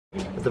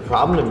But the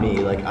problem to me,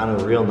 like on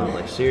a real note,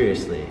 like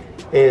seriously,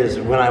 is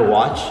when I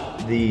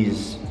watch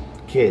these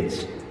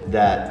kids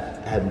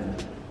that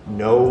have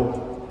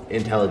no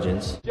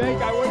intelligence. Jake,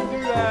 I wouldn't do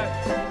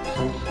that.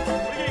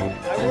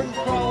 I wouldn't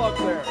crawl up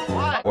there.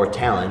 Why? Or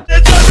talent.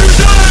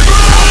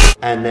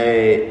 And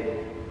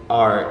they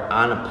are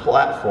on a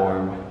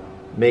platform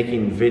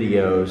making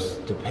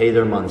videos to pay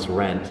their month's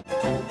rent.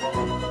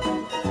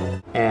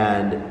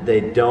 And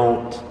they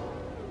don't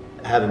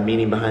have a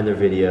meaning behind their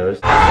videos.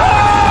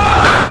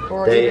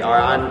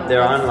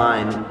 They're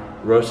online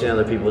roasting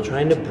other people,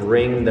 trying to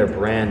bring their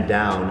brand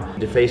down,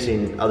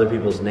 defacing other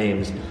people's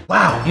names.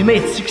 Wow, you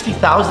made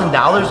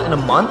 $60,000 in a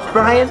month,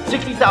 Brian?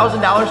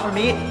 $60,000 for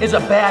me is a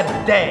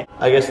bad day.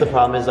 I guess the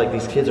problem is like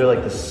these kids are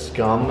like the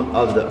scum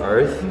of the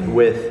earth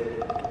with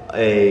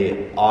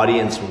a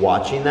audience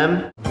watching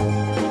them.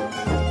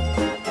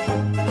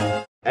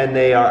 And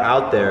they are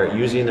out there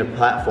using their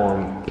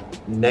platform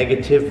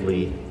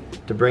negatively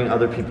to bring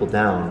other people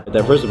down.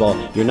 First of all,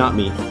 you're not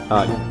me.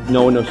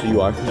 No one knows who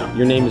you are. No.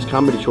 Your name is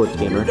Comedy Shorts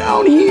Gamer. You're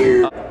down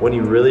here! When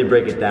you really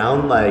break it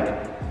down,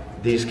 like,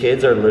 these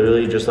kids are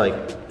literally just like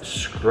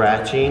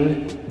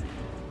scratching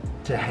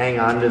to hang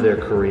on to their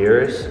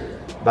careers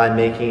by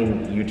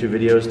making YouTube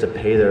videos to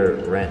pay their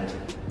rent.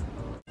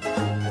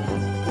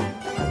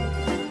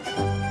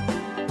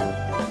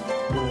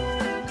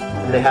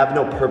 They have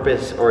no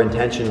purpose or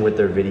intention with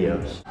their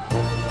videos.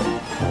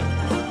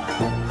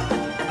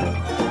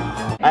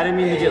 I didn't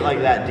mean to get like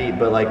that deep,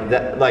 but like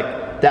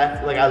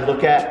I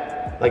look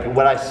at, like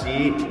what I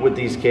see with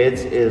these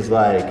kids is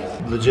like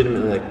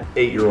legitimately like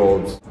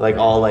 8-year-olds, like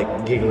all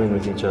like giggling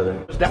with each other.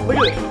 Look at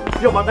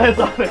this. Yo, my man's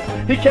on it.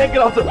 He can't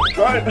get off the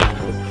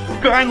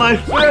grind line.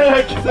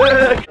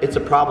 Sick. It's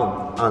a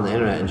problem on the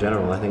internet in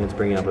general. I think it's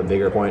bringing up a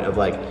bigger point of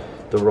like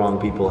the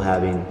wrong people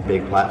having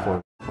big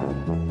platforms.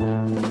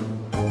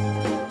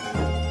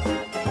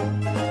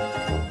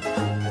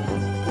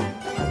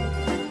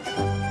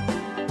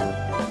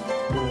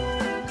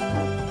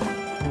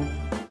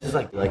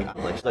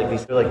 Like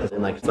these feel like this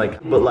and like it's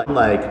like but like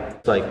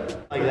that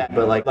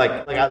but like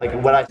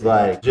what I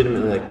like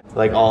legitimately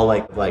like all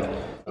like